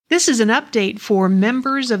This is an update for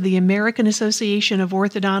members of the American Association of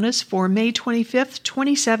Orthodontists for May 25th,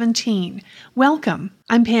 2017. Welcome.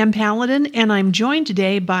 I'm Pam Paladin, and I'm joined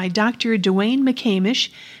today by Dr. DeWayne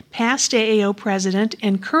McCamish, past AAO president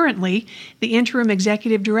and currently the interim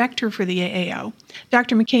executive director for the AAO.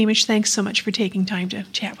 Dr. McCamish, thanks so much for taking time to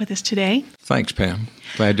chat with us today. Thanks, Pam.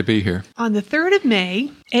 Glad to be here. On the 3rd of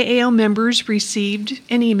May, AAO members received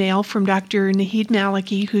an email from Dr. Naheed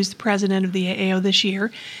Maliki, who's the president of the AAO this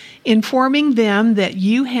year, informing them that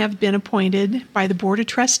you have been appointed by the Board of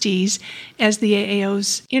Trustees as the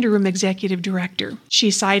AAO's interim executive director.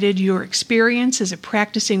 She cited your experience as a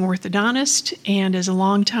practicing orthodontist and as a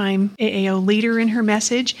longtime AAO leader in her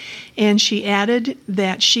message, and she added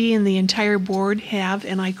that she and the entire board have,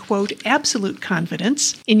 and I quote, absolute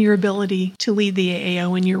confidence in your ability to lead the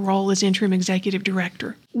AAO in your role as interim executive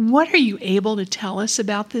director. What are you able to tell us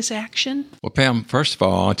about this action? Well, Pam, first of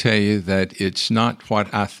all, I'll tell you that it's not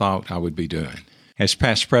what I thought I would be doing. As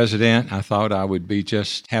past president, I thought I would be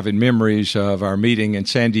just having memories of our meeting in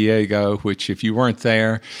San Diego, which if you weren't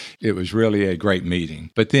there, it was really a great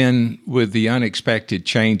meeting. But then with the unexpected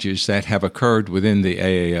changes that have occurred within the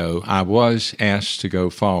AAO, I was asked to go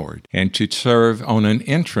forward and to serve on an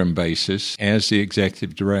interim basis as the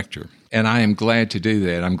executive director. And I am glad to do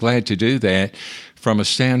that. I'm glad to do that from a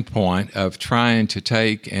standpoint of trying to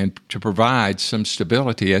take and to provide some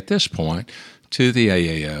stability at this point to the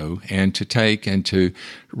AAO and to take and to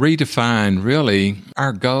redefine really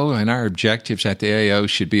our goal and our objectives at the AAO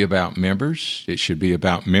should be about members. It should be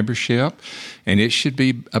about membership, and it should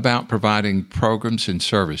be about providing programs and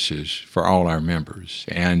services for all our members.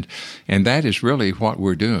 And that is really what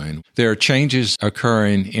we're doing. There are changes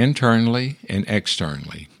occurring internally and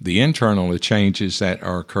externally. The internal changes that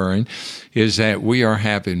are occurring is that we are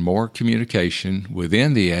having more communication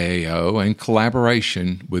within the AAO and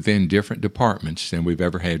collaboration within different departments than we've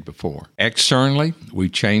ever had before. Externally, we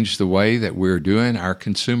changed the way that we're doing our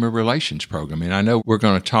consumer relations program. And I know we're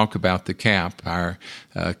going to talk about the CAP, our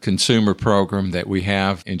consumer program that we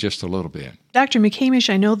have in just a little bit. Dr.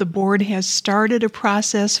 McCamish, I know the board has started a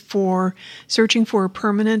process for searching for a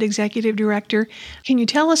permanent executive director. Can you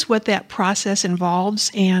tell us what that process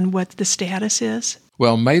involves and what the status is?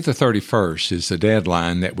 Well, May the 31st is the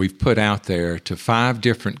deadline that we've put out there to 5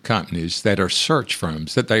 different companies that are search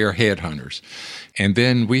firms, that they are headhunters. And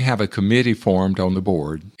then we have a committee formed on the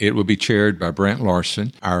board. It will be chaired by Brent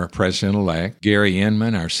Larson, our president-elect, Gary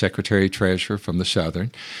Inman, our secretary-treasurer from the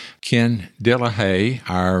Southern, Ken Dillahay,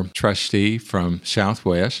 our trustee from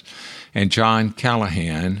Southwest, and John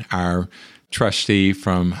Callahan, our trustee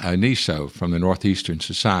from NISO, from the Northeastern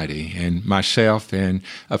Society, and myself, and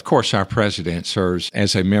of course our president serves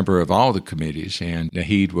as a member of all the committees, and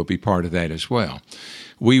Naheed will be part of that as well.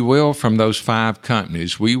 We will, from those 5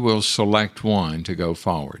 companies, we will select one to go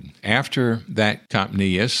forward. After that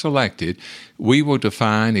company is selected, we will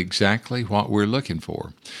define exactly what we're looking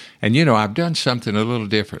for. And I've done something a little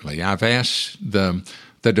differently. I've asked the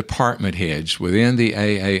department heads within the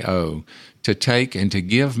AAO to take and to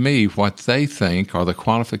give me what they think are the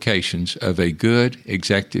qualifications of a good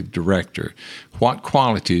executive director, what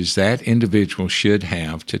qualities that individual should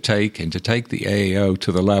have to take the AAO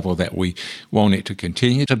to the level that we want it to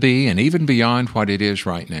continue to be and even beyond what it is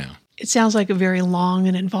right now. It sounds like a very long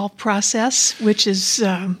and involved process, which is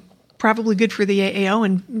probably good for the AAO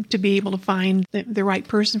and to be able to find the right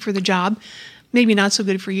person for the job. Maybe not so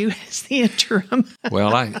good for you as the interim.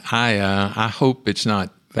 Well, I hope it's not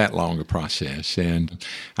that long a process. And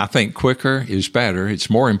I think quicker is better. It's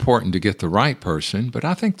more important to get the right person, but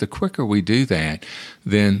I think the quicker we do that,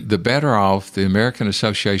 then the better off the American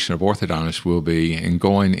Association of Orthodontists will be in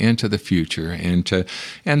going into the future and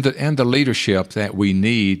the leadership that we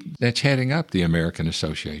need that's heading up the American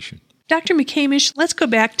Association. Dr. McCamish, let's go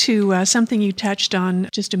back to something you touched on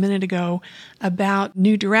just a minute ago about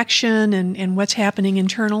new direction and what's happening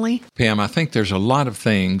internally. Pam, I think there's a lot of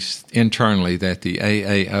things internally that the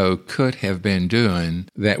AAO could have been doing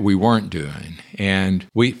that we weren't doing. And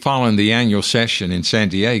following the annual session in San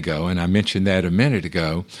Diego, and I mentioned that a minute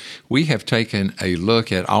ago, we have taken a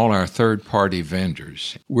look at all our third-party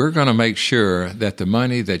vendors. We're going to make sure that the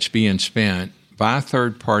money that's being spent by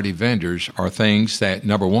third-party vendors are things that,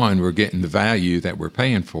 number one, we're getting the value that we're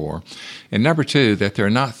paying for, and number two, that they're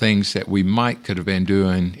not things that we could have been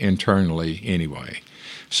doing internally anyway.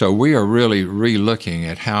 So we are really re-looking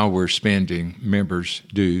at how we're spending members'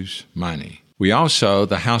 dues money. We also,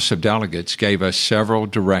 the House of Delegates, gave us several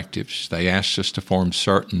directives. They asked us to form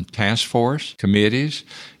certain task force committees,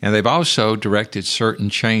 and they've also directed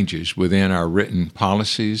certain changes within our written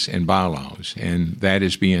policies and bylaws, and that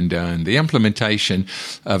is being done. The implementation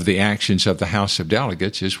of the actions of the House of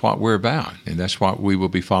Delegates is what we're about, and that's what we will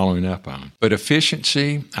be following up on. But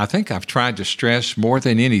efficiency, I think I've tried to stress more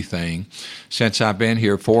than anything since I've been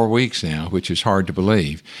here 4 weeks now, which is hard to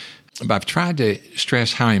believe. But I've tried to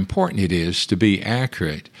stress how important it is to be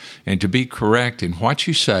accurate and to be correct in what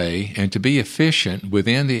you say and to be efficient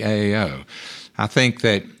within the AAO. I think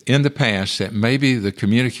that in the past that maybe the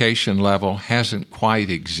communication level hasn't quite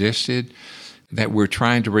existed that we're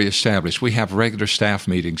trying to reestablish. We have regular staff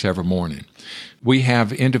meetings every morning. We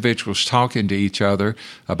have individuals talking to each other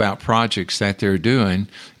about projects that they're doing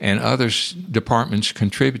and other departments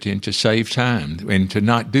contributing to save time and to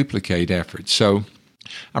not duplicate efforts. So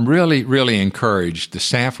I'm really, really encouraged. The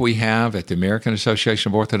staff we have at the American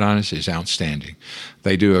Association of Orthodontists is outstanding.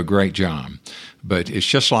 They do a great job. But it's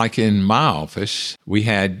just like in my office, we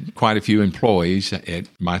had quite a few employees.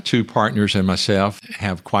 My two partners and myself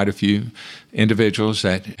have quite a few individuals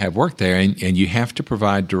that have worked there, and you have to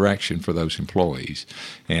provide direction for those employees.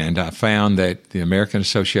 And I found that the American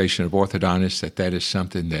Association of Orthodontists, that is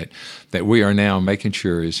something that we are now making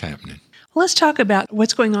sure is happening. Well, let's talk about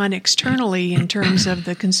what's going on externally in terms of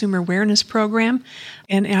the Consumer Awareness Program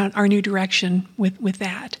and our new direction with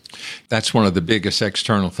that. That's one of the biggest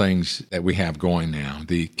external things that we have going now.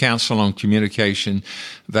 The Council on Communication,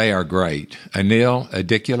 they are great. Anil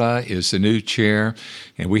Adikula is the new chair,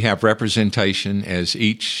 and we have representation, as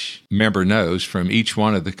each member knows, from each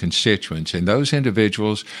one of the constituents. And those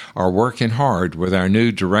individuals are working hard with our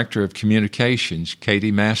new Director of Communications,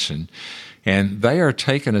 Katie Masson. And they are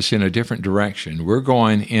taking us in a different direction. We're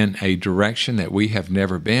going in a direction that we have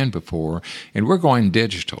never been before, and we're going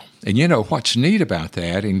digital. And you know what's neat about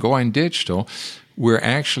that in going digital, we're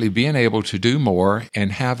actually being able to do more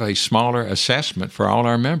and have a smaller assessment for all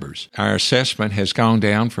our members. Our assessment has gone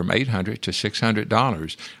down from $800 to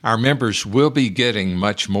 $600. Our members will be getting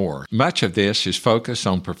much more. Much of this is focused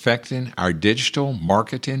on perfecting our digital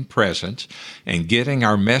marketing presence and getting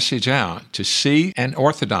our message out to see an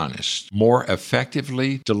orthodontist more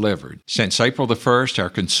effectively delivered. Since April the 1st, our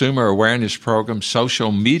Consumer Awareness Program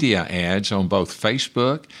social media ads on both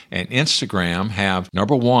Facebook and Instagram have,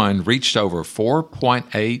 number one, reached over 4.8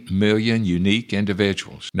 million unique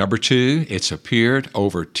individuals. Number two, it's appeared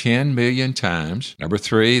over 10 million times. Number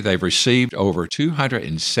three, they've received over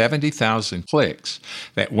 270,000 clicks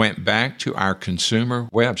that went back to our consumer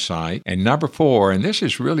website. And number four, and this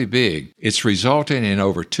is really big, it's resulting in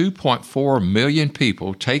over 2.4 million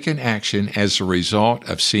people taking action as a result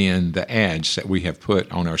of seeing the ads that we have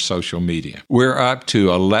put on our social media. We're up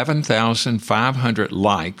to 11,500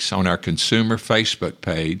 likes on our consumer Facebook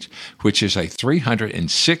page, which is a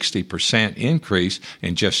 360% increase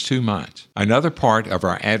in just 2 months. Another part of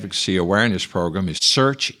our advocacy awareness program is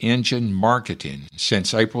search engine marketing.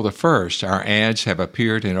 Since April the 1st, our ads have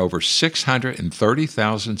appeared in over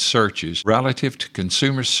 630,000 searches relative to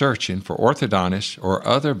consumers searching for orthodontists or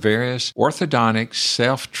other various orthodontic,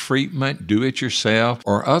 self-treatment, do-it-yourself,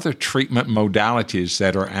 or other treatment modalities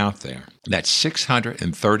that are out there. That's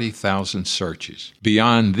 630,000 searches.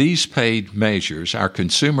 Beyond these paid measures, our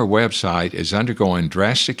consumer website is undergoing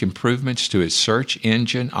drastic improvements to its search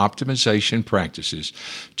engine optimization practices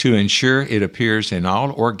to ensure it appears in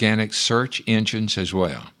all organic search engines as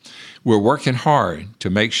well. We're working hard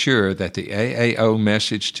to make sure that the AAO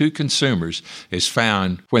message to consumers is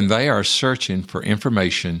found when they are searching for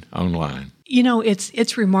information online. You know,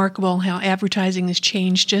 it's remarkable how advertising has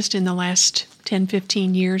changed just in the last 10,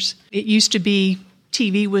 15 years. It used to be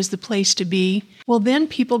TV was the place to be. Well, then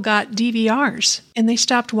people got DVRs and they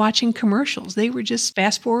stopped watching commercials. They were just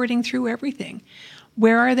fast forwarding through everything.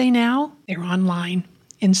 Where are they now? They're online.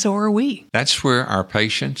 And so are we. That's where our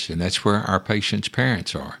patients and that's where our patients'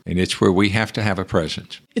 parents are. And it's where we have to have a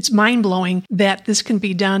presence. It's mind-blowing that this can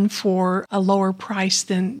be done for a lower price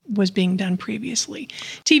than was being done previously.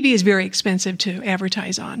 TV is very expensive to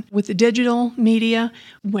advertise on. With the digital media,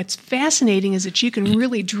 what's fascinating is that you can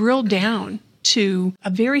really drill down to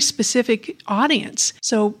a very specific audience.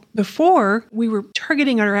 So before, we were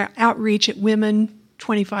targeting our outreach at women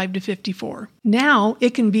 25 to 54. Now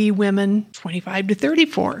it can be women 25 to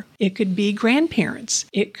 34. It could be grandparents.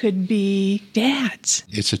 It could be dads.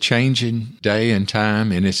 It's a changing day and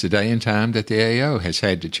time, and it's a day and time that the AAO has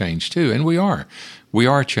had to change too, and we are. We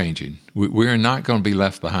are changing. We are not going to be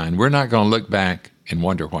left behind. We're not going to look back and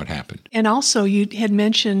wonder what happened. And also, you had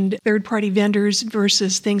mentioned third-party vendors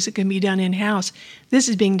versus things that can be done in-house. This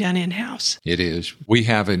is being done in-house. It is. We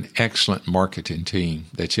have an excellent marketing team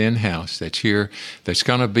that's in-house, that's here, that's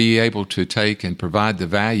going to be able to take and provide the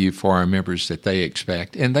value for our members that they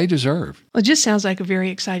expect and they deserve. Well, it just sounds like a very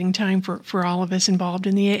exciting time for all of us involved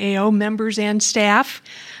in the AAO, members and staff.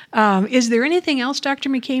 Is there anything else, Dr.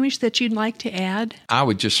 McCamish, that you'd like to add? I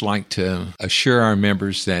would just like to assure our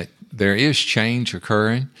members that there is change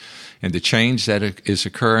occurring, and the change that is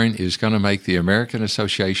occurring is going to make the American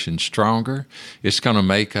Association stronger. It's going to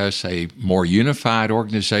make us a more unified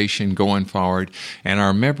organization going forward, and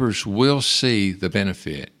our members will see the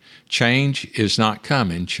benefit. Change is not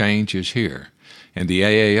coming, change is here. And the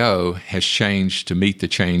AAO has changed to meet the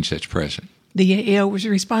change that's present. The AAO was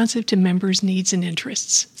responsive to members' needs and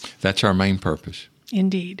interests. That's our main purpose.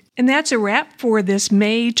 Indeed. And that's a wrap for this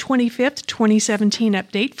May 25th, 2017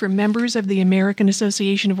 update for members of the American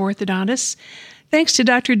Association of Orthodontists. Thanks to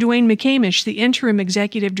Dr. DeWayne McCamish, the Interim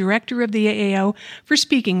Executive Director of the AAO, for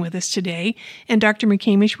speaking with us today. And Dr.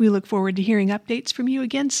 McCamish, we look forward to hearing updates from you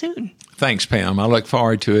again soon. Thanks, Pam. I look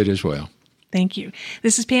forward to it as well. Thank you.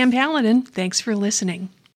 This is Pam Paladin. Thanks for listening.